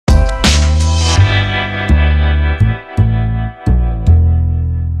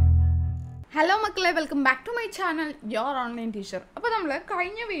Hi, welcome back to my channel, your online teacher. അപ്പോൾ നമ്മൾ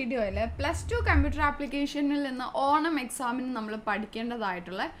കഴിഞ്ഞ വീഡിയോയിൽ +2 കമ്പ്യൂട്ടർ ആപ്ലിക്കേഷനിൽ നിന്ന് ഓണം എക്സാമിന് നമ്മൾ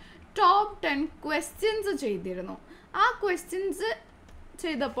പഠിക്കേണ്ടതായിട്ടുള്ള ടോപ്പ് 10 ക്വസ്റ്റ്യൻസ് ചെയ്തിരുന്നു. ആ ക്വസ്റ്റ്യൻസ്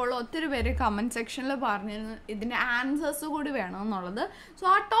ചെയ്തപ്പോൾ ഒത്തിരി പേര് കമൻറ്റ് സെക്ഷനിൽ പറഞ്ഞിരുന്നു ഇതിൻ്റെ ആൻസേഴ്സ് കൂടി വേണമെന്നുള്ളത്. സോ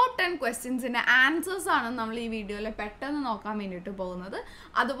ആ ടോപ്പ് 10 ക്വസ്റ്റ്യൻസിൻ്റെ ആൻസേഴ്സാണ് നമ്മൾ ഈ വീഡിയോയിൽ പെട്ടെന്ന് നോക്കാൻ വേണ്ടിയിട്ട് പോകുന്നത്.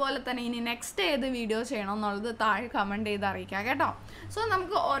 അതുപോലെ തന്നെ ഇനി നെക്സ്റ്റ് ഏത് വീഡിയോ ചെയ്യണമെന്നുള്ളത് താഴെ കമൻറ്റ് ചെയ്ത് അറിയിക്കാം കേട്ടോ. സോ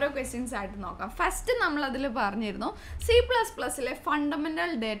നമുക്ക് ഓരോ ക്വസ്റ്റ്യൻസ് ആയിട്ട് നോക്കാം. ഫസ്റ്റ് നമ്മളതിൽ പറഞ്ഞിരുന്നു C++ലെ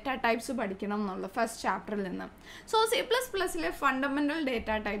ഫണ്ടമെൻ്റൽ ഡേറ്റ ടൈപ്സ് പഠിക്കണം എന്നുള്ളത് ഫസ്റ്റ് ചാപ്റ്ററിൽ നിന്ന്. സോ C++ലെ ഫണ്ടമെൻ്റൽ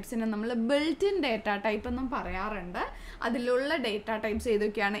ഡേറ്റ ടൈപ്സിനെ നമ്മൾ ബിൽറ്റ് ഇൻ ഡേറ്റ ടൈപ്പ് എന്നും പറയാറുണ്ട്. അതിലുള്ള ഡേറ്റ ടൈപ്സ്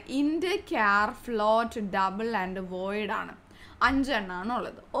ഏതൊക്കെയാണ്? ഇൻറ്റ്, ക്യാർ, ഫ്ലോട്ട്, ഡബിൾ ആൻഡ് വോയിഡ് ആണ്. 5 എണ്ണമാണ്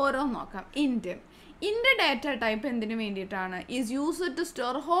ഉള്ളത്. ഓരോ നോക്കാം. ഇൻറ്റ് ഡേറ്റ ടൈപ്പ് എന്തിനു വേണ്ടിയിട്ടാണ്? Is used to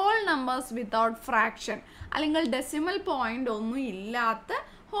store whole numbers without fraction, അല്ലെങ്കിൽ ഡെസിമൽ പോയിൻ്റ് ഒന്നും ഇല്ലാത്ത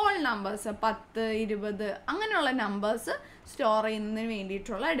ഹോൾ നമ്പേഴ്സ് 10, 20 അങ്ങനെയുള്ള നമ്പേഴ്സ് സ്റ്റോർ ചെയ്യുന്നതിന്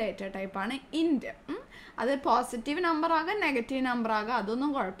വേണ്ടിയിട്ടുള്ള ഡേറ്റ ടൈപ്പാണ് ഇൻറ്റ്. അത് പോസിറ്റീവ് നമ്പർ ആകാം, നെഗറ്റീവ് നമ്പർ ആകാം,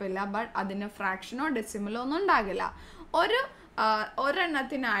 അതൊന്നും കുഴപ്പമില്ല. ബട്ട് അതിന് ഫ്രാക്ഷനോ ഡെസിമലോ ഒന്നും ഉണ്ടാകില്ല.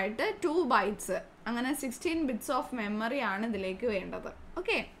 ഒരെണ്ണത്തിനായിട്ട് 2 ബൈറ്റ്സ്, അങ്ങനെ 16 ബിറ്റ്സ് ഓഫ് മെമ്മറി ആണ് ഇതിലേക്ക് വേണ്ടത്.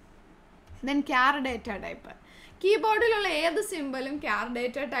 Okay, then ക്യാർ data type. കീബോർഡിലുള്ള ഏത് സിമ്പിളും ക്യാർ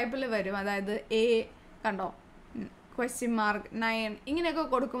ഡേറ്റ ടൈപ്പിൽ വരും. അതായത് എ കണ്ടോ, ക്വസ്റ്റ്യൻ മാർക്ക്, 9 ഇങ്ങനെയൊക്കെ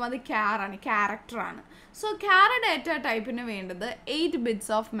കൊടുക്കും. അത് ക്യാറാണ്, ക്യാരക്ടറാണ്. സോ ക്യാർ ഡേറ്റ ടൈപ്പിന് വേണ്ടത് 8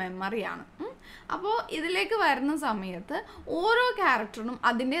 ബിറ്റ്സ് ഓഫ് മെമ്മറിയാണ്. അപ്പോൾ ഇതിലേക്ക് വരുന്ന സമയത്ത് ഓരോ ക്യാരക്ടറിനും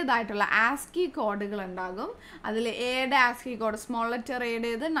അതിൻ്റേതായിട്ടുള്ള ആസ്കി കോഡുകൾ ഉണ്ടാകും. അതിൽ എയുടെ ആസ്കി കോഡ്, സ്മോൾ ലെറ്റർ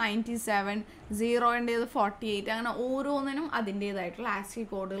എയുടേത് 97, 0ൻ്റേത് 48, അങ്ങനെ ഓരോന്നിനും അതിൻ്റേതായിട്ടുള്ള ആസ്കി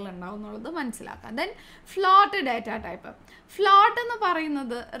കോഡുകൾ ഉണ്ടാകും എന്നുള്ളത് മനസ്സിലാക്കാം. Then float data type. Float എന്ന്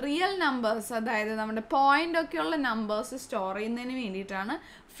പറയുന്നത് റിയൽ നമ്പേഴ്സ്, അതായത് നമ്മുടെ പോയിൻ്റൊക്കെയുള്ള നമ്പേഴ്സ് സ്റ്റോർ ചെയ്യുന്നതിന് വേണ്ടിയിട്ടാണ്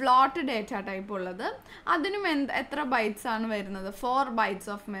ഫ്ലോട്ട് ഡേറ്റ ടൈപ്പ് ഉള്ളത്. അതിനും എത്ര ബൈറ്റ്സ് ആണ് വരുന്നത്? 4 ബൈറ്റ്സ്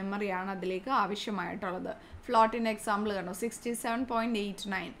ഓഫ് മെമ്മറിയാണ് അതിലേക്ക് ആവശ്യമായിട്ടുള്ളത്. ഫ്ലോട്ടിൻ്റെ എക്സാമ്പിൾ കണ്ടോ,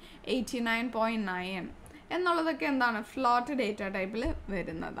 67.89, 89.9 എന്നുള്ളതൊക്കെ എന്താണ്? ഫ്ലോട്ട് ഡേറ്റ ടൈപ്പിൽ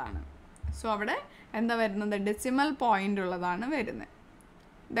വരുന്നതാണ്. സോ അവിടെ എന്താ വരുന്നത്? ഡെസിമൽ പോയിൻ്റ് ഉള്ളതാണ് വരുന്നത്.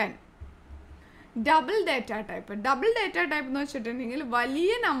 Then double data type. Double data type എന്ന് വെച്ചിട്ടുണ്ടെങ്കിൽ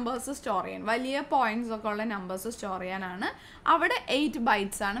വലിയ നമ്പേഴ്സ് സ്റ്റോർ ചെയ്യാൻ, വലിയ പോയിന്റ്സ് ഒക്കെ ഉള്ള നമ്പേഴ്സ് സ്റ്റോർ ചെയ്യാനാണ്. അവിടെ 8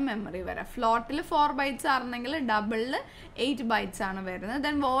 ബൈറ്റ്സ് ആണ് മെമ്മറി വരിക. ഫ്ലോട്ടിൽ 4 ബൈറ്റ്സ് ആണെന്നെങ്കിൽ ഡബിളിൽ 8 ബൈറ്റ്സ് ആണ് വരുന്നത്.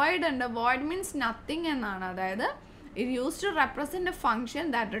 ദെൻ വോയിഡ് ഉണ്ട്. വോയിഡ് മീൻസ് നത്തിങ് എന്നാണ്. അതായത് it use to represent A function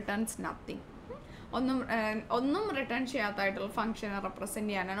that returns nothing. ഒന്നും റിട്ടേൺ ചെയ്യാത്തതായിട്ടുള്ള ഫംഗ്ഷനെ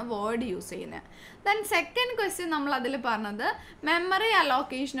റെപ്രസെൻറ്റ് ചെയ്യാനാണ് വേർഡ് യൂസ് ചെയ്യുന്നത്. ദെൻ സെക്കൻഡ് ക്വസ്റ്റ്യൻ നമ്മൾ അതിൽ പറഞ്ഞത് മെമ്മറി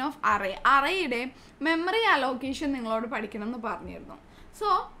അലോക്കേഷൻ ഓഫ് അറേ. അറേയുടെ മെമ്മറി അലോക്കേഷൻ നിങ്ങളോട് പഠിക്കണം എന്ന് പറഞ്ഞിരുന്നു. സോ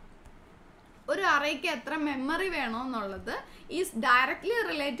ഒരു അറേക്ക് എത്ര memory വേണമെന്നുള്ളത് is directly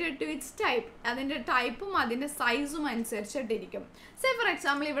related to its type. അതിൻ്റെ ടൈപ്പും അതിൻ്റെ സൈസും അനുസരിച്ചിട്ടിരിക്കും. സേ ഫോർ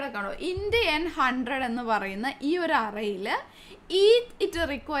എക്സാമ്പിൾ ഇവിടെ കാണോ, ഇൻറ്റ് n100 എന്ന് പറയുന്ന ഈ ഒരു അറേയിൽ ഇറ്റ്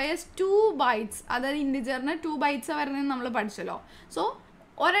റിക്വയേഴ്സ് 2 ബൈറ്റ്സ്. അതായത് ഇൻറ്റിജറിന് 2 ബൈറ്റ്സ് വരുന്നതെന്ന് നമ്മൾ പഠിച്ചല്ലോ. സോ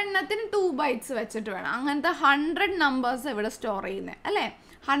ഒരെണ്ണത്തിന് 2 ബൈറ്റ്സ് വെച്ചിട്ട് വേണം. അങ്ങനത്തെ 100 നമ്പേഴ്സ് ഇവിടെ സ്റ്റോർ ചെയ്യുന്നത് അല്ലേ.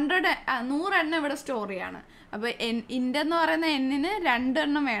 100 എണ്ണം ഇവിടെ സ്റ്റോർ ചെയ്യാണ്. അപ്പോൾ ഇൻറ്റ് എന്ന് പറയുന്ന എന്നിന് 2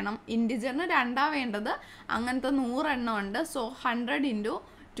 എണ്ണം വേണം, ഇൻറ്റിജറിന് 2 വേണ്ടത്. അങ്ങനത്തെ 100 എണ്ണം ഉണ്ട്. സോ 100 ×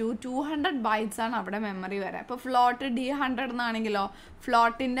 200 ബൈറ്റ്സ് ആണ് അവിടെ മെമ്മറി വരിക. അപ്പോൾ ഫ്ലോട്ട് D100 എന്നാണെങ്കിലോ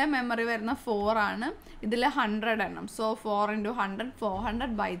ഫ്ലോട്ടിൻ്റെ മെമ്മറി വരുന്ന 4 ആണ്, ഇതിൽ 100 എണ്ണം. സോ 4 × 100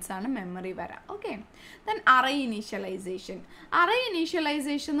 400 ബൈറ്റ്സ് ആണ് മെമ്മറി വരാം. Okay, then array initialization. Array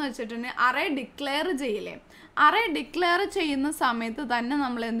initialization എന്ന് വെച്ചിട്ടുണ്ടെങ്കിൽ അറേ ഡിക്ലെയർ ചെയ്യില്ലേ. അറേ ഡിക്ലെയർ ചെയ്യുന്ന സമയത്ത് തന്നെ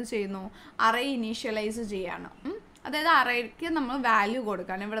നമ്മൾ എന്ത് ചെയ്യുന്നു? അറേ ഇനീഷ്യലൈസ് ചെയ്യാണ്. അതായത് അറേക്ക് നമ്മൾ വാല്യൂ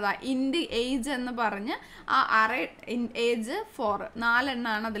കൊടുക്കുകയാണ്. ഇവിടെ ഇൻറ്റ് ഏജ് എന്ന് പറഞ്ഞ് ആ അറേ ഏജ് 4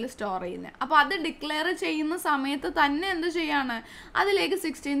 എണ്ണമാണ് അതിൽ സ്റ്റോർ ചെയ്യുന്നത്. അപ്പോൾ അത് ഡിക്ലെയർ ചെയ്യുന്ന സമയത്ത് തന്നെ എന്ത് ചെയ്യാണ്? അതിലേക്ക്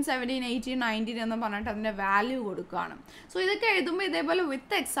 16, 17, 18, 19 എന്ന് പറഞ്ഞിട്ട് അതിൻ്റെ വാല്യൂ കൊടുക്കുകയാണ്. സോ ഇതൊക്കെ എഴുതുമ്പോൾ ഇതേപോലെ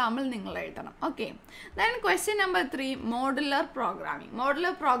വിത്ത് എക്സാമ്പിൾ നിങ്ങൾ എഴുതണം. Okay, then question number 3 modular programming.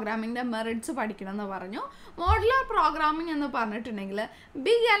 Modular പ്രോഗ്രാമിങ്ങിൻ്റെ merits പഠിക്കണം എന്ന് പറഞ്ഞു. മോഡുലർ പ്രോഗ്രാമിംഗ് എന്ന് പറഞ്ഞിട്ടുണ്ടെങ്കിൽ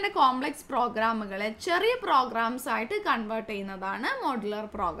ബിഗ് ആൻഡ് കോംപ്ലക്സ് പ്രോഗ്രാമുകളെ ചെറിയ പ്രോഗ്രാംസ് ആയിട്ട് കൺവേർട്ട് ചെയ്യുന്നതാണ് മോഡുലർ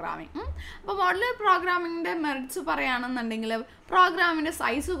പ്രോഗ്രാമിംഗ്. അപ്പോൾ മോഡുലർ പ്രോഗ്രാമിങ്ങിൻ്റെ മെറിറ്റ്സ് പറയുകയാണെന്നുണ്ടെങ്കിൽ പ്രോഗ്രാമിൻ്റെ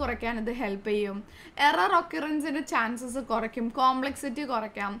സൈസ് കുറയ്ക്കാൻ ഇത് ഹെൽപ്പ് ചെയ്യും, എറർ ഒക്കറൻസിൻ്റെ ചാൻസസ് കുറയ്ക്കും, കോംപ്ലക്സിറ്റി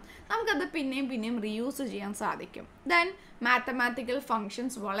കുറയ്ക്കാം, നമുക്കത് പിന്നെയും റീയൂസ് ചെയ്യാൻ സാധിക്കും. ദെൻ മാത്തമാറ്റിക്കൽ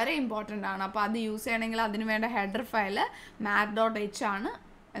ഫങ്ഷൻസ് വളരെ ഇമ്പോർട്ടൻ്റ് ആണ്. അപ്പോൾ അത് യൂസ് ചെയ്യണമെങ്കിൽ അതിന് വേണ്ട ഹെഡർ ഫയൽ math.h ആണ്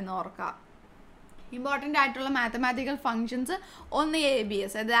എന്ന് ഓർക്കുക. ഇമ്പോർട്ടൻ്റ് ആയിട്ടുള്ള മാത്തമാറ്റിക്കൽ ഫങ്ഷൻസ് ഒന്ന്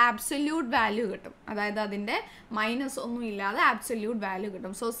ABS, അത് ആബ്സല്യൂട്ട് വാല്യൂ കിട്ടും, അതായത് അതിൻ്റെ മൈനസ് ഒന്നും ഇല്ലാതെ ആബ്സല്യൂട്ട് വാല്യൂ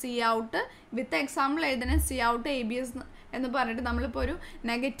കിട്ടും. So C out with example എഴുതുന്ന സി ഔട്ട് ABS എന്ന് പറഞ്ഞിട്ട് നമ്മളിപ്പോൾ ഒരു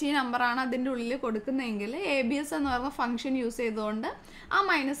നെഗറ്റീവ് നമ്പറാണ് അതിൻ്റെ ഉള്ളിൽ കൊടുക്കുന്നതെങ്കിൽ ABS എന്ന് പറയുന്ന ഫംഗ്ഷൻ യൂസ് ചെയ്തുകൊണ്ട് ആ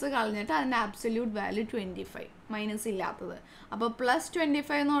മൈനസ് കളഞ്ഞിട്ട് അതിൻ്റെ ആബ്സല്യൂട്ട് വാല്യൂ 25, മൈനസ് ഇല്ലാത്തത്. അപ്പോൾ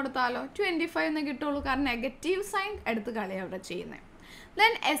 +25 എന്ന് കൊടുത്താലോ 25 എന്ന് കിട്ടുള്ളൂ, കാരണം നെഗറ്റീവ് സൈൻ എടുത്ത് കളയാണ് അവിടെ ചെയ്യുന്നത്.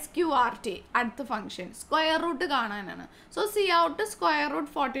 ദെൻ SQRT അടുത്ത ഫംഗ്ഷൻ സ്ക്വയർ റൂട്ട് കാണാനാണ്. So C out square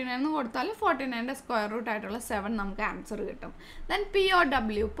root 49 എന്ന് കൊടുത്താൽ 49ൻ്റെ സ്ക്വയർ റൂട്ട് ആയിട്ടുള്ള 7 നമുക്ക് ആൻസർ കിട്ടും. ദെൻ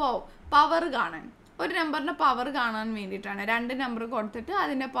POW പവർ കാണാൻ, ഒരു നമ്പറിൻ്റെ പവർ കാണാൻ വേണ്ടിയിട്ടാണ്, 2 നമ്പർ കൊടുത്തിട്ട്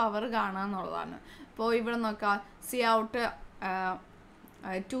അതിൻ്റെ പവർ കാണുക എന്നുള്ളതാണ്. ഇപ്പോൾ ഇവിടെ നോക്കാം, സി ഔട്ട്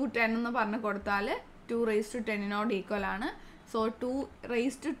 210 എന്ന് പറഞ്ഞ് കൊടുത്താൽ 2^10 ഈക്വൽ ആണ്. സോ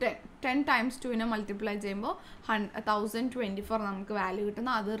 2^10 ടൈംസ് 2നെ മൾട്ടിപ്ലൈ ചെയ്യുമ്പോൾ 1024 നമുക്ക് വാല്യൂ കിട്ടുന്ന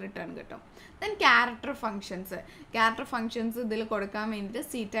അത് റിട്ടേൺ കിട്ടും. ദെൻ ക്യാരക്ടർ ഫങ്ഷൻസ് ഇതിൽ കൊടുക്കാൻ വേണ്ടിയിട്ട്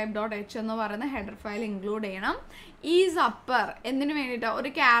C-type.h എന്ന് പറയുന്ന ഹെഡർ ഫയൽ ഇൻക്ലൂഡ് ചെയ്യണം. ഈസ് അപ്പർ എന്തിനു വേണ്ടിയിട്ടാണ്,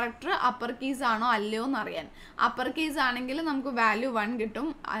 ഒരു ക്യാരക്ടർ അപ്പർ കീസ് ആണോ അല്ലയോ എന്നറിയാൻ. അപ്പർ കീസ് ആണെങ്കിൽ നമുക്ക് വാല്യൂ 1 കിട്ടും,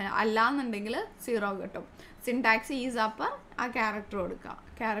 അല്ലാന്നുണ്ടെങ്കിൽ 0 കിട്ടും. സിൻടാക്സ് ഈസ് അപ്പർ, ആ ക്യാരക്ടർ കൊടുക്കുക,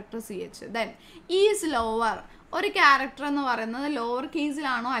 character CH. Then is lower, ഒരു ക്യാരക്ടർ എന്ന് പറയുന്നത് ലോവർ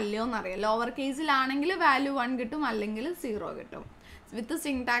കേസിലാണോ അല്ലയോ എന്നറിയാം. ലോവർ കേസിലാണെങ്കിൽ വാല്യൂ 1 കിട്ടും, അല്ലെങ്കിൽ 0 കിട്ടും. വിത്ത്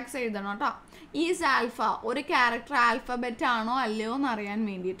സിൻടാക്സ് എഴുതണം കേട്ടോ. ഈസ് ആൽഫ, ഒരു ക്യാരക്ടർ ആൽഫബറ്റ് ആണോ അല്ലയോ എന്ന് അറിയാൻ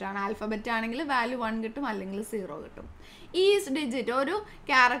വേണ്ടിയിട്ടാണ്. ആൽഫബറ്റ് ആണെങ്കിൽ വാല്യൂ 1 കിട്ടും, അല്ലെങ്കിൽ 0 കിട്ടും. ഈസ് ഡിജിറ്റ്, ഒരു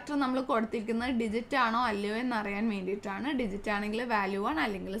ക്യാരക്ടർ നമ്മൾ കൊടുത്തിരിക്കുന്നത് ഡിജിറ്റ് ആണോ അല്ലയോ എന്നറിയാൻ വേണ്ടിയിട്ടാണ്. ഡിജിറ്റ് ആണെങ്കിൽ വാല്യൂ 1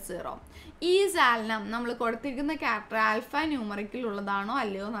 അല്ലെങ്കിൽ 0. ഈസ് ആൽനം, നമ്മൾ കൊടുത്തിരിക്കുന്ന ക്യാരക്ടർ ആൽഫ ന്യൂമറിക്കൽ ഉള്ളതാണോ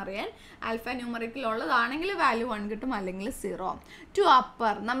അല്ലയോ എന്നറിയാൻ. ആൽഫ ന്യൂമറിക്കൽ ഉള്ളതാണെങ്കിൽ വാല്യൂ 1 കിട്ടും, അല്ലെങ്കിൽ 0. ടു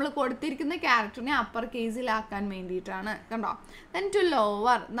അപ്പർ, നമ്മൾ കൊടുത്തിരിക്കുന്ന ക്യാരക്ടറിനെ അപ്പർ കേസിലാക്കാൻ വേണ്ടിയിട്ടാണ്, കണ്ടോ. ദെൻ ടു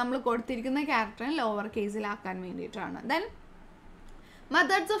ലോവർ, നമ്മൾ കൊടുത്തിരിക്കുന്ന ക്യാരക്ടറിനെ ലോവർ കേസിലാക്കാൻ വേണ്ടിയിട്ടാണ്. Then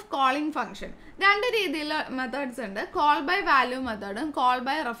methods of calling function, 2 രീതിയിലുള്ള മെത്തേഡ്സ് ഉണ്ട്. Call by value മെത്തേഡും call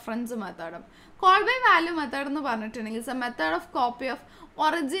by reference മെത്തേഡും. Call by value method എന്ന് പറഞ്ഞിട്ടുണ്ടെങ്കിൽ it's A method of copy of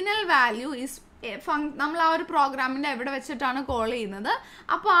original value is നമ്മൾ ആ ഒരു പ്രോഗ്രാമിൻ്റെ എവിടെ വെച്ചിട്ടാണ് കോൾ ചെയ്യുന്നത്,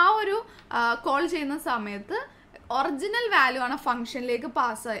 അപ്പോൾ ആ ഒരു കോൾ ചെയ്യുന്ന സമയത്ത് ഒറിജിനൽ വാല്യൂ ആണ് ഫംഗ്ഷനിലേക്ക്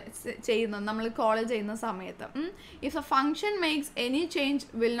പാസ് ചെയ്യുന്നത് നമ്മൾ കോൾ ചെയ്യുന്ന സമയത്ത്. If A function makes any change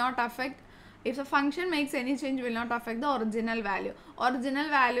will not affect the original value. Original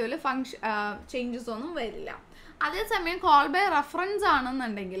വാല്യൂവിൽ changes ഒന്നും വരില്ല. അതേസമയം കോൾ ബൈ റെഫറൻസ്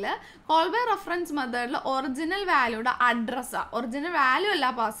ആണെന്നുണ്ടെങ്കിൽ കോൾ ബൈ റെഫറൻസ് മെത്തേഡിൽ ഒറിജിനൽ വാല്യൂയുടെ അഡ്രസ്സാണ്, ഒറിജിനൽ വാല്യൂ അല്ല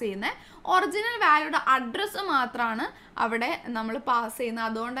പാസ് ചെയ്യുന്നത്, ഒറിജിനൽ വാല്യൂയുടെ അഡ്രസ്സ് മാത്രമാണ് അവിടെ നമ്മൾ പാസ് ചെയ്യുന്നത്.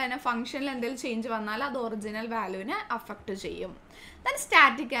 അതുകൊണ്ട് തന്നെ ഫംഗ്ഷനിൽ എന്തെങ്കിലും ചേഞ്ച് വന്നാൽ അത് ഒറിജിനൽ വാല്യൂവിനെ അഫക്റ്റ് ചെയ്യും. Then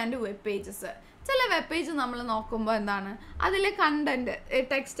static and web pages, ചില വെബ് പേജ് നമ്മൾ നോക്കുമ്പോൾ എന്താണ് അതിലെ കണ്ടന്റ്,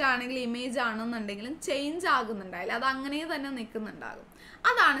 ടെക്സ്റ്റ് ആണെങ്കിൽ ഇമേജ് ആണെന്നുണ്ടെങ്കിലും ചേഞ്ച് ആകുന്നുണ്ടാവില്ല, അത് അങ്ങനെ തന്നെ നിൽക്കുന്നുണ്ടാകും.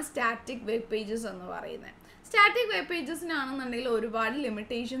 അതാണ് സ്റ്റാറ്റിക് വെബ് പേജസ് എന്ന് പറയുന്നത്. സ്റ്റാറ്റിക് വെബ് പേജസിനാണെന്നുണ്ടെങ്കിൽ ഒരുപാട്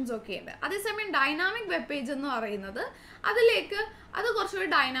ലിമിറ്റേഷൻസ് ഒക്കെ ഉണ്ട്. അതേസമയം ഡൈനാമിക് വെബ് പേജ് എന്ന് പറയുന്നത് അത് കുറച്ചുകൂടി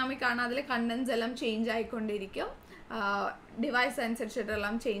ഡൈനാമിക് ആണ്, അതിലെ കണ്ടന്റ്സ് എല്ലാം ചേഞ്ച് ആയിക്കൊണ്ടിരിക്കും, ഡിവൈസ്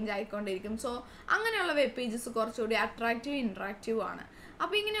അനുസരിച്ചിട്ടെല്ലാം ചേഞ്ച് ആയിക്കൊണ്ടിരിക്കും. സോ അങ്ങനെയുള്ള വെബ് പേജസ് കുറച്ചുകൂടി അട്രാക്റ്റീവ് ഇൻട്രാക്റ്റീവ് ആണ്.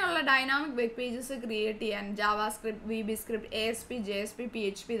 അപ്പോൾ ഇങ്ങനെയുള്ള ഡൈനാമിക് വെബ് പേജസ് ക്രിയേറ്റ് ചെയ്യാൻ JavaScript, VB script, ASP, JSP,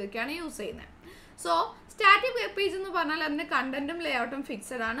 PHP ഇതൊക്കെയാണ് യൂസ് ചെയ്യുന്നത്. സോ സ്റ്റാറ്റിക് വെബ് പേജ് എന്ന് പറഞ്ഞാൽ അതിൻ്റെ കണ്ടന്റും ലേഔട്ടും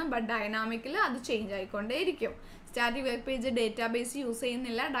ഫിക്സഡ് ആണ്, ബട്ട് ഡൈനാമിക്കിൽ അത് change ആയിക്കൊണ്ടേയിരിക്കും. Static web page database use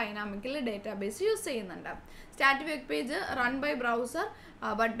ചെയ്യുന്നില്ല, ഡൈനാമിക്കിൽ ഡേറ്റാബേസ് യൂസ് ചെയ്യുന്നുണ്ട്. Static web page run by browser,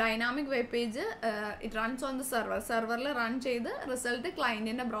 but dynamic web page it runs on the സെർവറിൽ റൺ ചെയ്ത് റിസൾട്ട്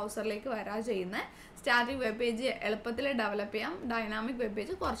ക്ലയൻറ്റിൻ്റെ ബ്രൗസറിലേക്ക് വരാ ചെയ്യുന്നത്. സ്റ്റാറ്റിക് വെബ് പേജ് എളുപ്പത്തിൽ ഡെവലപ്പ് ചെയ്യാം, ഡൈനാമിക് വെബ്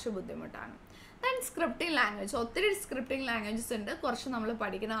പേജ് കുറച്ച് ബുദ്ധിമുട്ടാണ്. ദെൻ സ്ക്രിപ്റ്റിംഗ് ലാംഗ്വേജ്, ഒത്തിരി സ്ക്രിപ്റ്റിംഗ് ലാംഗ്വേജസ് ഉണ്ട്. കുറച്ച് നമ്മൾ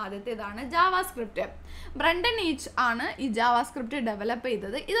പഠിക്കുന്ന ആദ്യത്തേതാണ് ജാവാസ്ക്രിപ്റ്റ്. ബ്രണ്ടൻ ഈച്ച് ആണ് ഈ ജാവാസ്ക്രിപ്റ്റ് ഡെവലപ്പ്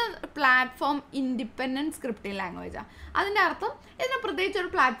ചെയ്തത്. ഇത് പ്ലാറ്റ്ഫോം ഇൻഡിപെൻഡൻറ്റ് സ്ക്രിപ്റ്റിംഗ് ലാംഗ്വേജാണ്. അതിൻ്റെ അർത്ഥം ഇതിന് പ്രത്യേകിച്ച്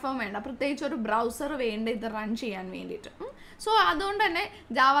ഒരു പ്ലാറ്റ്ഫോം വേണ്ട, പ്രത്യേകിച്ച് ഒരു ബ്രൗസർ വേണ്ട ഇത് റൺ ചെയ്യാൻ വേണ്ടിയിട്ട്. സോ അതുകൊണ്ട് തന്നെ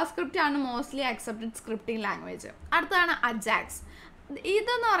ജാവാസ്ക്രിപ്റ്റ് ആണ് മോസ്റ്റ്ലി അക്സെപ്റ്റഡ് സ്ക്രിപ്റ്റിംഗ് ലാംഗ്വേജ്. അടുത്തതാണ് അജാക്സ്.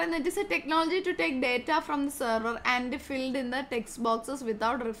 ഇതെന്ന് പറയുന്നത് it is A technology to take data from the server and filled in the text boxes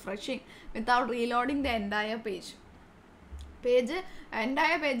without refreshing, without reloading the entire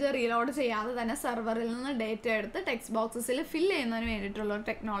page reload ചെയ്യാതെ തന്നെ സെർവറിൽ നിന്ന് ഡേറ്റ എടുത്ത് text ബോക്സസിൽ fill ചെയ്യുന്നതിന് വേണ്ടിയിട്ടുള്ള ഒരു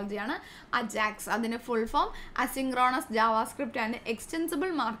ടെക്നോളജിയാണ് അജാക്സ്. അതിൻ്റെ full form asynchronous JavaScript and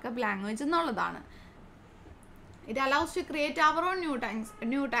extensible markup language എന്നുള്ളതാണ്. It allows to create our on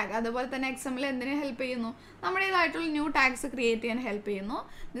new tag. അതുപോലെ തന്നെ എക്സാമ്പിൾ എന്തിനെ ഹെൽപ്പ് ചെയ്യുന്നു, നമ്മുടേതായിട്ടുള്ള ന്യൂ ടാഗ്സ് ക്രിയേറ്റ് ചെയ്യാൻ ഹെൽപ്പ് ചെയ്യുന്നു.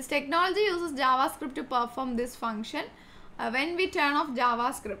 This technology uses JavaScript to perform this function when we turn of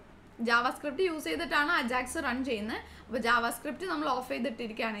JavaScript. JavaScript use ചെയ്തിട്ടാണ് Ajax run ചെയ്യുന്നത്. അപ്പോൾ ജാവാസ്ക്രിപ്റ്റ് നമ്മൾ ഓഫ്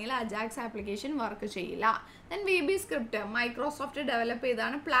ചെയ്തിട്ടിരിക്കുകയാണെങ്കിൽ അജാക്സ് ആപ്ലിക്കേഷൻ വർക്ക് ചെയ്യില്ല. Then VB script Microsoft develop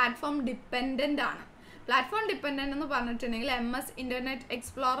ചെയ്താണ്, platform dependent ആണ്. Platform dependent എന്ന് പറഞ്ഞിട്ടുണ്ടെങ്കിൽ MS internet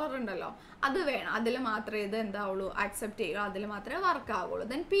explorer ഉണ്ടല്ലോ, അത് വേണം, അതിൽ മാത്രമേ ഇത് എന്താവുള്ളൂ ആക്സെപ്റ്റ് ചെയ്യുള്ളൂ, അതിൽ മാത്രമേ വർക്ക് ആവുള്ളൂ.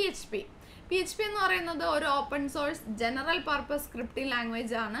 ദെൻ PHP എന്ന് പറയുന്നത് ഒരു open source general purpose scripting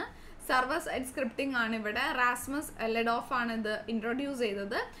language ആണ്. സർവർ സൈഡ് സ്ക്രിപ്റ്റിംഗ് ആണ്. ഇവിടെ റാസ്മസ് ലെഡോഫ് ആണ് ഇത് ഇൻട്രൊഡ്യൂസ്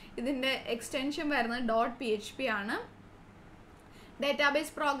ചെയ്തത്. ഇതിൻ്റെ എക്സ്റ്റൻഷൻ വരുന്നത് .php ആണ്.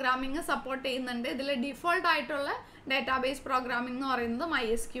 ഡേറ്റാബേസ് പ്രോഗ്രാമിംഗ് സപ്പോർട്ട് ചെയ്യുന്നുണ്ട്. ഇതിൽ ഡിഫോൾട്ട് ആയിട്ടുള്ള ഡേറ്റാബേസ് പ്രോഗ്രാമിംഗ് എന്ന് പറയുന്നത്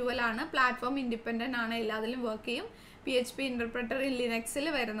MySQL ആണ്. പ്ലാറ്റ്ഫോം ഇൻഡിപെൻഡൻ്റ് ആണ്, എല്ലാത്തിലും വർക്ക് ചെയ്യും. PHP ഇൻ്റർപ്രറ്റർ ലിനക്സിൽ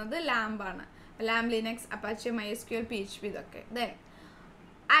വരുന്നത് ലാംബ് ആണ്. Lamp, Linux, Apache, MySQL, PHP ഇതൊക്കെ. Then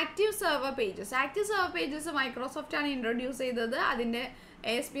active server pages Microsoft ആണ് ഇൻട്രൊഡ്യൂസ് ചെയ്തത്. അതിൻ്റെ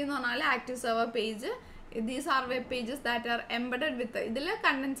ASP എന്ന് പറഞ്ഞാൽ active server page. These are web pages that are embedded വിത്ത്. ഇതിൽ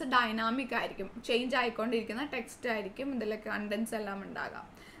കണ്ടൻസ് ഡൈനാമിക് ആയിരിക്കും, ചേഞ്ച് ആയിക്കൊണ്ടിരിക്കുന്ന ടെക്സ്റ്റ് ആയിരിക്കും ഇതിൽ കണ്ടൻസ് എല്ലാം ഉണ്ടാകാം.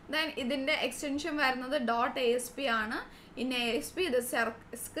 ദെൻ ഇതിൻ്റെ എക്സ്റ്റൻഷൻ വരുന്നത് .ASP ആണ്. ഇൻ ASP ഇത്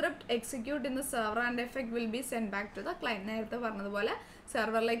script execute in the server and effect will be send back to the client. നേരത്തെ പറഞ്ഞതുപോലെ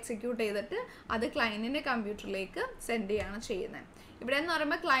സെർവറിൽ എക്സിക്യൂട്ട് ചെയ്തിട്ട് അത് ക്ലയൻറ്റിൻ്റെ കമ്പ്യൂട്ടറിലേക്ക് സെൻഡ് ചെയ്യാണ് ചെയ്യുന്നത്. ഇവിടെ എന്ന്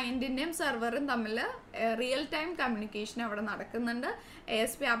പറയുമ്പോൾ ക്ലയൻറ്റിൻ്റെയും സെർവറും തമ്മിൽ റിയൽ ടൈം കമ്മ്യൂണിക്കേഷൻ അവിടെ നടക്കുന്നുണ്ട്.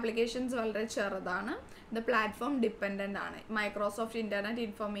 ASP ആപ്ലിക്കേഷൻസ് വളരെ ചെറുതാണ്. ഇത് പ്ലാറ്റ്ഫോം ഡിപ്പെൻഡൻ്റ് ആണ്. മൈക്രോസോഫ്റ്റ് ഇൻ്റർനെറ്റ്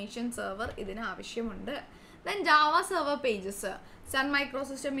ഇൻഫർമേഷൻ സെർവർ ഇതിന് ആവശ്യമുണ്ട്. Then Java server pages sun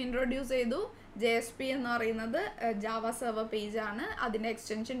മൈക്രോസിസ്റ്റം introduce ചെയ്തു. JSP എന്ന് പറയുന്നത് ജാവ സെർവർ പേജ് ആണ്. അതിൻ്റെ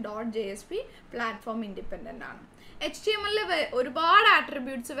എക്സ്റ്റൻഷൻ .JSP പ്ലാറ്റ്ഫോം ഇൻഡിപെൻഡൻ്റ് ആണ്. HTML ഒരുപാട്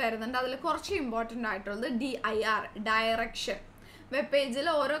ആട്രിബ്യൂട്ട്സ് വരുന്നുണ്ട്. അതിൽ കുറച്ച് ഇമ്പോർട്ടൻ്റ് ആയിട്ടുള്ളത് DIR ഡയറക്ഷൻ. വെബ് പേജിൽ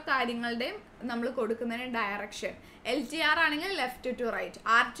ഓരോ കാര്യങ്ങളുടെയും നമ്മൾ കൊടുക്കുന്നതിന് ഡയറക്ഷൻ. LTR ആണെങ്കിൽ ലെഫ്റ്റ് ടു റൈറ്റ്,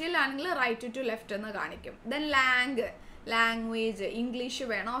 RTL ആണെങ്കിൽ റൈറ്റ് ടു ലെഫ്റ്റ് എന്ന് കാണിക്കും. ദെൻ ലാംഗ്വേജ് ഇംഗ്ലീഷ്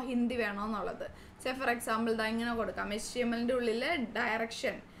വേണോ ഹിന്ദി വേണോ എന്നുള്ളത്. ഫോർ എക്സാമ്പിൾ ഇങ്ങനെ കൊടുക്കാം. HTMLൻ്റെ ഉള്ളിൽ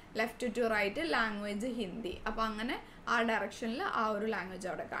direction left to right, language Hindi. അപ്പോൾ അങ്ങനെ ആ ഡയറക്ഷനിൽ ആ ഒരു ലാംഗ്വേജ്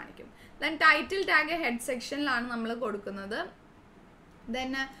അവിടെ കാണിക്കും. ദെൻ ടൈറ്റിൽ ടാഗ് ഹെഡ് സെക്ഷനിലാണ് നമ്മൾ കൊടുക്കുന്നത്.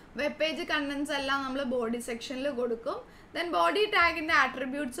 ദെൻ വെബ് പേജ് കണ്ടൻസ് എല്ലാം നമ്മൾ ബോഡി സെക്ഷനിൽ കൊടുക്കും. ദെൻ ബോഡി ടാഗിൻ്റെ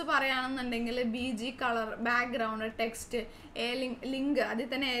ആട്രിബ്യൂട്ട്സ് പറയുകയാണെന്നുണ്ടെങ്കിൽ BG colour, background, text, link, അതിൽ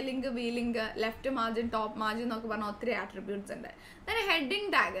തന്നെ A link, B link, left margin, top margin എന്നൊക്കെ പറഞ്ഞാൽ ഒത്തിരി ആട്രിബ്യൂട്ട്സ് ഉണ്ട്. Then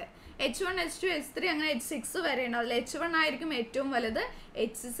heading tag H1, H2, H3 അങ്ങനെ H6 വരെ ഉണ്ട്. അതിൽ H1 ആയിരിക്കും ഏറ്റവും വലുത്,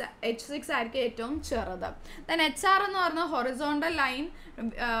 H6 ആയിരിക്കും ഏറ്റവും ചെറുത്. ദെൻ HR എന്ന് പറഞ്ഞാൽ ഹൊറിസോണ്ടൽ ലൈൻ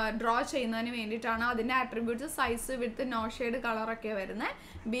ഡ്രോ ചെയ്യുന്നതിന് വേണ്ടിയിട്ടാണ്. അതിൻ്റെ attributes size, width, no shade, കളറൊക്കെ വരുന്നത്.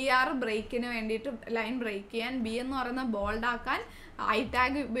 BR ബ്രേക്കിന് വേണ്ടിയിട്ട് ലൈൻ ബ്രേക്ക് ചെയ്യാൻ. B എന്ന് പറയുന്ന ബോൾഡ് ആക്കാൻ. I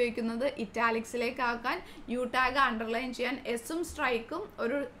ടാഗ് ഉപയോഗിക്കുന്നത് ഇറ്റാലിക്സിലേക്ക് ആക്കാൻ. U ടാഗ് അണ്ടർലൈൻ ചെയ്യാൻ. Sഉം സ്ട്രൈക്കും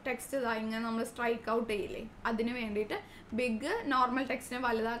ഒരു ടെക്സ്റ്റ് ഇങ്ങനെ നമ്മൾ സ്ട്രൈക്ക് ഔട്ട് ചെയ്യില്ലേ, അതിന് വേണ്ടിയിട്ട്. ബിഗ് നോർമൽ ടെക്സ്റ്റിനെ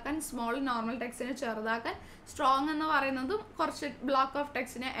വലുതാക്കാൻ, സ്മോൾ നോർമൽ ടെക്സ്റ്റിനെ ചെറുതാക്കാൻ. സ്ട്രോങ് എന്ന് പറയുന്നതും കുറച്ച് ബ്ലോക്ക് ഓഫ്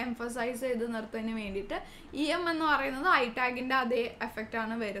ടെക്സ്റ്റിനെ എംഫസൈസ് ചെയ്ത് നിർത്തുന്നതിന് വേണ്ടിയിട്ട്. EM എന്ന് പറയുന്നത് I ടാഗിൻ്റെ അതേ എഫക്റ്റ്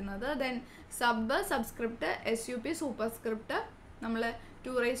ആണ് വരുന്നത്. ദെൻ സബ്സ്ക്രിപ്റ്റ്, SUP സൂപ്പർസ്ക്രിപ്റ്റ്, നമ്മൾ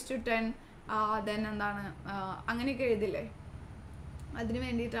 2:10 ദെൻ എന്താണ് അങ്ങനെയൊക്കെ എഴുതില്ലേ, അതിന്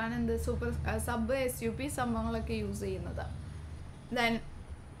വേണ്ടിയിട്ടാണ് സബ് SUP സംഭവങ്ങളൊക്കെ യൂസ് ചെയ്യുന്നത്. ദെൻ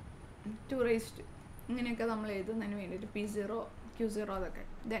 2 ഇങ്ങനെയൊക്കെ നമ്മൾ എഴുതുന്നതിന് വേണ്ടിയിട്ട് P0, Q0 അതൊക്കെ.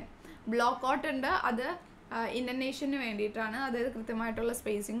 ദെൻ ബ്ലോക്ക് ഔട്ട് ഉണ്ട്, അത് ഇൻറ്റർനേഷന് വേണ്ടിയിട്ടാണ്, അതായത് കൃത്യമായിട്ടുള്ള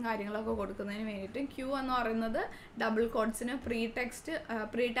സ്പേസിങ് കാര്യങ്ങളൊക്കെ കൊടുക്കുന്നതിന് വേണ്ടിയിട്ട്. Q എന്ന് പറയുന്നത് ഡബിൾ കോഡ്സിന്.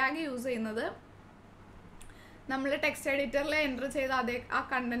 പ്രീ ടാഗ് യൂസ് ചെയ്യുന്നത് നമ്മൾ ടെക്സ്റ്റ് എഡിറ്ററിൽ എൻ്റർ ചെയ്ത് ആ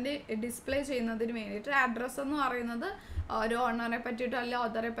കണ്ടൻറ്റ് ഡിസ്പ്ലേ ചെയ്യുന്നതിന് വേണ്ടിയിട്ട്. അഡ്രസ്സ് എന്ന് പറയുന്നത് ഒരു ഓണറെ പറ്റിയിട്ടോ അല്ല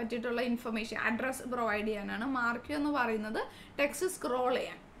ഓതറെ പറ്റിയിട്ടുള്ള ഇൻഫർമേഷൻ അഡ്രസ്സ് പ്രൊവൈഡ് ചെയ്യാനാണ്. മാർക്ക് എന്ന് പറയുന്നത് ടെക്സ്റ്റ് സ്ക്രോൾ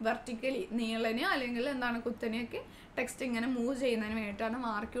ചെയ്യാൻ, വെർട്ടിക്കലി നീളനെയോ അല്ലെങ്കിൽ എന്താണ് കുത്തനെയൊക്കെ ടെക്സ്റ്റ് ഇങ്ങനെ മൂവ് ചെയ്യുന്നതിന് വേണ്ടിയിട്ടാണ്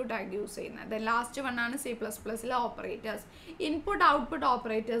മാർക്ക് ടാഗ് യൂസ് ചെയ്യുന്നത്. Then last വണ്ണാണ് C++ലെ operators. Input output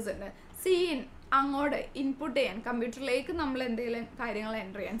operators ഉണ്ട്. അങ്ങോട്ട് ഇൻപുട്ട് ചെയ്യാൻ കമ്പ്യൂട്ടറിലേക്ക് നമ്മൾ എന്തെങ്കിലും കാര്യങ്ങൾ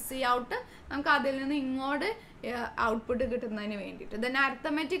എൻ്റർ ചെയ്യാൻ. ഔട്ട് നമുക്ക് അതിൽ നിന്ന് ഇങ്ങോട്ട് ഔട്ട്പുട്ട് കിട്ടുന്നതിന് വേണ്ടിയിട്ട്. ദെൻ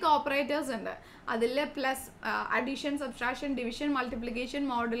അരിത്തമെറ്റിക് ഓപ്പറേറ്റേഴ്സ് ഉണ്ട്. അതിൽ plus, addition, subtraction, division, multiplication,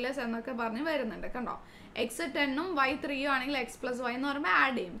 modulus എന്നൊക്കെ പറഞ്ഞ് വരുന്നുണ്ട്. കണ്ടോ, X 10ഉം Y 3ഉം ആണെങ്കിൽ X + Y എന്ന് പറയുമ്പോൾ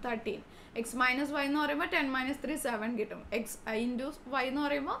ആഡ് ചെയ്യും 13. X - Y എന്ന് പറയുമ്പോൾ 10 - 3 7 കിട്ടും. X × Y എന്ന്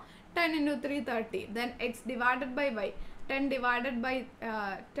പറയുമ്പോൾ 10 × 3 30. Then X divided by Y 10 divided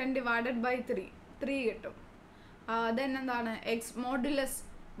by 3 കിട്ടും. ദെൻ എന്താണ് X മോഡുലസ്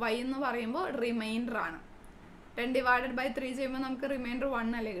Y എന്ന് പറയുമ്പോൾ റിമൈൻഡർ ആണ്. 10 ഡിവൈഡഡ് ബൈ 3 ചെയ്യുമ്പോൾ നമുക്ക് റിമൈൻഡർ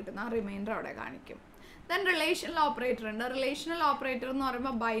 1 അല്ലേ കിട്ടുന്നത്, ആ റിമൈൻഡർ അവിടെ കാണിക്കും. ദെൻ റിലേഷണൽ ഓപ്പറേറ്റർ ഉണ്ട്. റിലേഷണൽ ഓപ്പറേറ്റർ എന്ന്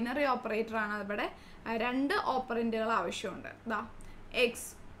പറയുമ്പോൾ ബൈനറി ഓപ്പറേറ്റർ ആണ്. അവിടെ 2 ഓപ്പറൻറ്റുകൾ ആവശ്യമുണ്ട്. X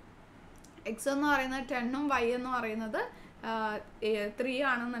എന്ന് പറയുന്നത് 10ഉം Y എന്ന് പറയുന്നത് 3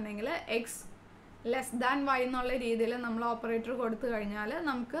 ആണെന്നുണ്ടെങ്കിൽ എക്സ് ലെസ് ദാൻ വൈ എന്നുള്ള രീതിയിൽ നമ്മൾ ഓപ്പറേറ്റർ കൊടുത്തു കഴിഞ്ഞാൽ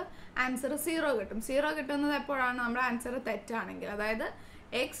നമുക്ക് ആൻസർ 0 കിട്ടും. 0 കിട്ടുന്നത് എപ്പോഴാണ് നമ്മുടെ ആൻസർ തെറ്റാണെങ്കിൽ, അതായത്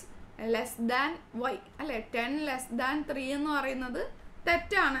എക്സ് ലെസ് ദാൻ വൈ അല്ലേ. 10 ലെസ് ദാൻ 3 എന്ന് പറയുന്നത്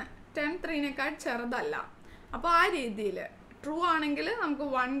തെറ്റാണ്, 10 3നേക്കാൾ ചെറുതല്ല. അപ്പോൾ ആ രീതിയിൽ ട്രൂ ആണെങ്കിൽ നമുക്ക്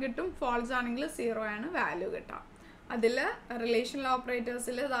 1 കിട്ടും, ഫോൾസ് ആണെങ്കിൽ 0 ആണ് വാല്യൂ കിട്ടാം. അതിൽ റിലേഷണൽ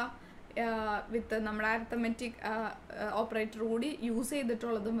ഓപ്പറേറ്റേഴ്സിൽ ഇതാ വിത്ത് നമ്മുടെ അരിത്തമെറ്റിക് ഓപ്പറേറ്റർ കൂടി യൂസ്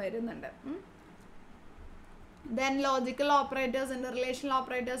ചെയ്തിട്ടുള്ളതും വരുന്നുണ്ട്. ദെൻ ലോജിക്കൽ ഓപ്പറേറ്റേഴ്സ് ഉണ്ട്. റിലേഷണൽ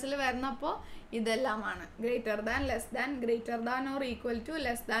ഓപ്പറേറ്റേഴ്സിൽ വരുന്നപ്പോൾ ഇതെല്ലാമാണ് greater than, less than, greater than or equal to,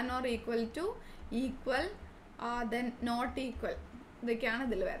 less than or equal to, equal, then not equal, ഇതൊക്കെയാണ്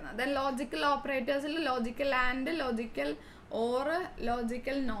ഇതിൽ വരുന്നത്. Then logical ഓപ്പറേറ്റേഴ്സിൽ logical and, logical or,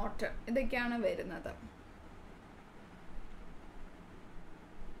 logical not, ഇതൊക്കെയാണ് വരുന്നത്.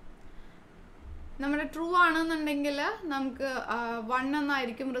 നമ്മുടെ true ആണെന്നുണ്ടെങ്കിൽ നമുക്ക് 1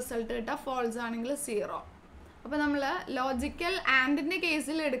 എന്നായിരിക്കും റിസൾട്ട് കിട്ടുക, ഫോൾസ് ആണെങ്കിൽ 0. അപ്പോൾ നമ്മൾ ലോജിക്കൽ ആൻഡിൻ്റെ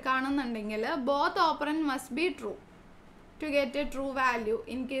കേസിൽ എടുക്കുകയാണെന്നുണ്ടെങ്കിൽ both operant must be true to get A true value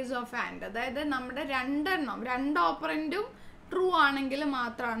in case of and. അതായത് നമ്മുടെ രണ്ട് ഓപ്പറൻറ്റും ട്രൂ ആണെങ്കിൽ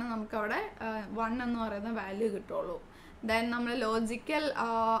മാത്രമാണ് നമുക്കവിടെ 1 എന്ന് പറയുന്ന വാല്യൂ കിട്ടുള്ളൂ. ദെൻ നമ്മൾ ലോജിക്കൽ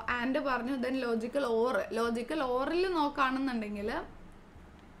ആൻഡ് പറഞ്ഞു. ദെൻ ലോജിക്കൽ ഓറിൽ നോക്കുകയാണെന്നുണ്ടെങ്കിൽ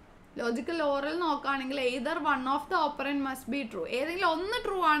either one of the operant must be true, ഏതെങ്കിലും ഒന്ന്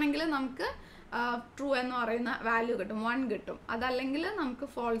ട്രൂ ആണെങ്കിൽ നമുക്ക് ട്രൂ എന്ന് പറയുന്ന വാല്യൂ കിട്ടും, 1 കിട്ടും. അതല്ലെങ്കിൽ നമുക്ക്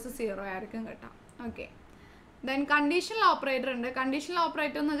ഫോൾസ് 0 ആയിരിക്കും കിട്ടാം. ഓക്കെ. ദെൻ കണ്ടീഷണൽ ഓപ്പറേറ്റർ ഉണ്ട്. കണ്ടീഷണൽ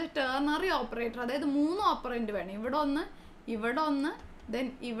ഓപ്പറേറ്റർ എന്ന് വെച്ചാൽ ടെർണറി ഓപ്പറേറ്റർ, അതായത് 3 ഓപ്പറൻറ്റ് വേണം. ഇവിടെ ഒന്ന് ദെൻ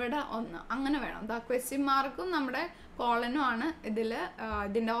ഇവിടെ ഒന്ന്, അങ്ങനെ വേണം. ക്വസ്റ്റ്യൻ മാർക്കും നമ്മുടെ കോളനും ആണ്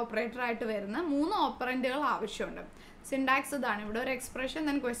ഇതിൻ്റെ ഓപ്പറേറ്ററായിട്ട് വരുന്ന 3 ഓപ്പറൻറ്റുകൾ ആവശ്യമുണ്ട്. സിൻടാക്സ് ഇതാണ്. ഇവിടെ ഒരു expression,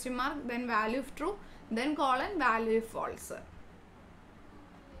 then question mark, then value of true, then colon, value of false.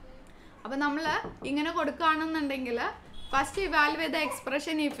 അപ്പം നമ്മൾ ഇങ്ങനെ കൊടുക്കുകയാണെന്നുണ്ടെങ്കിൽ first evaluate the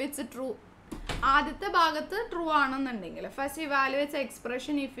expression if it's true. ആദ്യത്തെ ഭാഗത്ത് ട്രൂ ആണെന്നുണ്ടെങ്കിൽ first evaluate the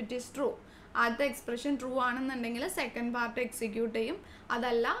expression if it is true. ആദ്യത്തെ എക്സ്പ്രഷൻ ട്രൂ ആണെന്നുണ്ടെങ്കിൽ second part execute ചെയ്യും,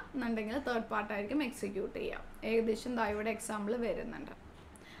 അതല്ല എന്നുണ്ടെങ്കിൽ തേർഡ് പാർട്ടായിരിക്കും എക്സിക്യൂട്ട് ചെയ്യാം. ഏകദേശം ഇവിടെ എക്സാമ്പിൾ വരുന്നുണ്ട്.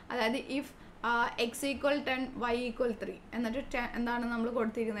 അതായത് if X equal 10 Y equal 3 എന്നിട്ട് എന്താണ് നമ്മൾ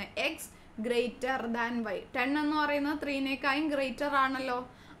കൊടുത്തിരിക്കുന്നത്, എക്സ് ഗ്രേറ്റർ ദാൻ വൈ. 10 എന്ന് പറയുന്നത് 3നേക്കാളും ഗ്രേറ്റർ ആണല്ലോ.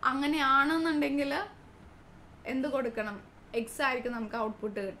 അങ്ങനെയാണെന്നുണ്ടെങ്കിൽ എന്ത് കൊടുക്കണം, എക്സ് ആയിരിക്കും നമുക്ക്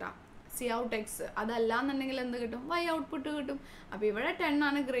ഔട്ട്പുട്ട് കിട്ടാം, സി ഔട്ട് എക്സ്. അതല്ല എന്നുണ്ടെങ്കിൽ എന്ത് കിട്ടും, വൈ ഔട്ട്പുട്ട് കിട്ടും. അപ്പോൾ ഇവിടെ 10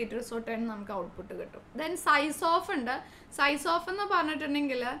 ആണ് ഗ്രേറ്റർ, സോ 10 നമുക്ക് ഔട്ട്പുട്ട് കിട്ടും. ദെൻ സൈസ് ഓഫ് ഉണ്ട്. സൈസ് ഓഫ് എന്ന്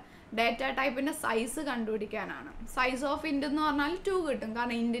പറഞ്ഞിട്ടുണ്ടെങ്കിൽ ഡേറ്റ ടൈപ്പിൻ്റെ സൈസ് കണ്ടുപിടിക്കാനാണ്. സൈസ് ഓഫ് ഇൻറ്റ് എന്ന് പറഞ്ഞാൽ 2 കിട്ടും,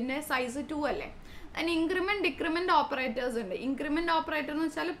 കാരണം ഇൻറ്റിൻ്റെ സൈസ് 2 അല്ലേ. ദെൻ ഇൻക്രിമെൻറ്റ് ഡിക്രിമെൻറ്റ് ഓപ്പറേറ്റേഴ്സ് ഉണ്ട്. ഇൻക്രിമെൻറ്റ് ഓപ്പറേറ്റർ എന്ന്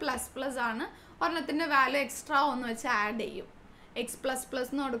വെച്ചാൽ പ്ലസ് ആണ്, ഒരെണ്ണത്തിൻ്റെ വാല്യൂ എക്സ്ട്രാ ഒന്ന് വെച്ച് ആഡ് ചെയ്യും. എക്സ്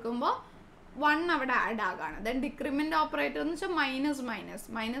പ്ലസ് എന്ന് കൊടുക്കുമ്പോൾ 1 അവിടെ ആഡ് ആകാണ്. ദെൻ ഡിക്രിമെൻറ്റ് ഓപ്പറേറ്റർ എന്ന് വെച്ചാൽ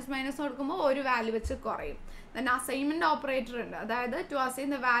മൈനസ് കൊടുക്കുമ്പോൾ ഒരു വാല്യൂ വെച്ച് കുറയും. ദെൻ അസൈൻമെൻറ്റ് ഓപ്പറേറ്റർ ഉണ്ട്. അതായത് to assign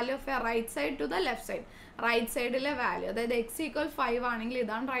the value of A right side to the left side. Right സൈഡിലെ വാല്യൂ, അതായത് എക്സ് ഈക്വൽ 5 ആണെങ്കിൽ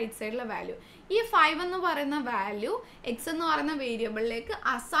ഇതാണ് റൈറ്റ് സൈഡിലെ വാല്യൂ. ഈ 5 എന്ന് പറയുന്ന വാല്യൂ എക്സ് എന്ന് പറയുന്ന വേരിയബിളിലേക്ക്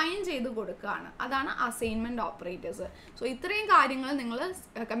അസൈൻ ചെയ്ത് കൊടുക്കുകയാണ്. അതാണ് അസൈൻമെൻറ്റ് ഓപ്പറേറ്റേഴ്സ്. സോ ഇത്രയും കാര്യങ്ങൾ നിങ്ങൾ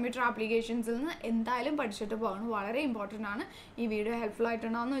കമ്പ്യൂട്ടർ ആപ്ലിക്കേഷൻസിൽ നിന്ന് എന്തായാലും പഠിച്ചിട്ട് പോകണം. വളരെ ഇമ്പോർട്ടൻ്റ് ആണ്. ഈ വീഡിയോ ഹെൽപ്ഫുൾ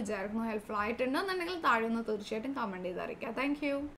ആയിട്ടുണ്ടാവുമെന്ന് വിചാരിക്കുന്നു. ഹെൽപ്ഫുൾ ആയിട്ടുണ്ടെന്നുണ്ടെങ്കിൽ താഴെ ഒന്ന് തീർച്ചയായിട്ടും കമൻറ്റ് ചെയ്ത് അറിയിക്കുക. Thank you.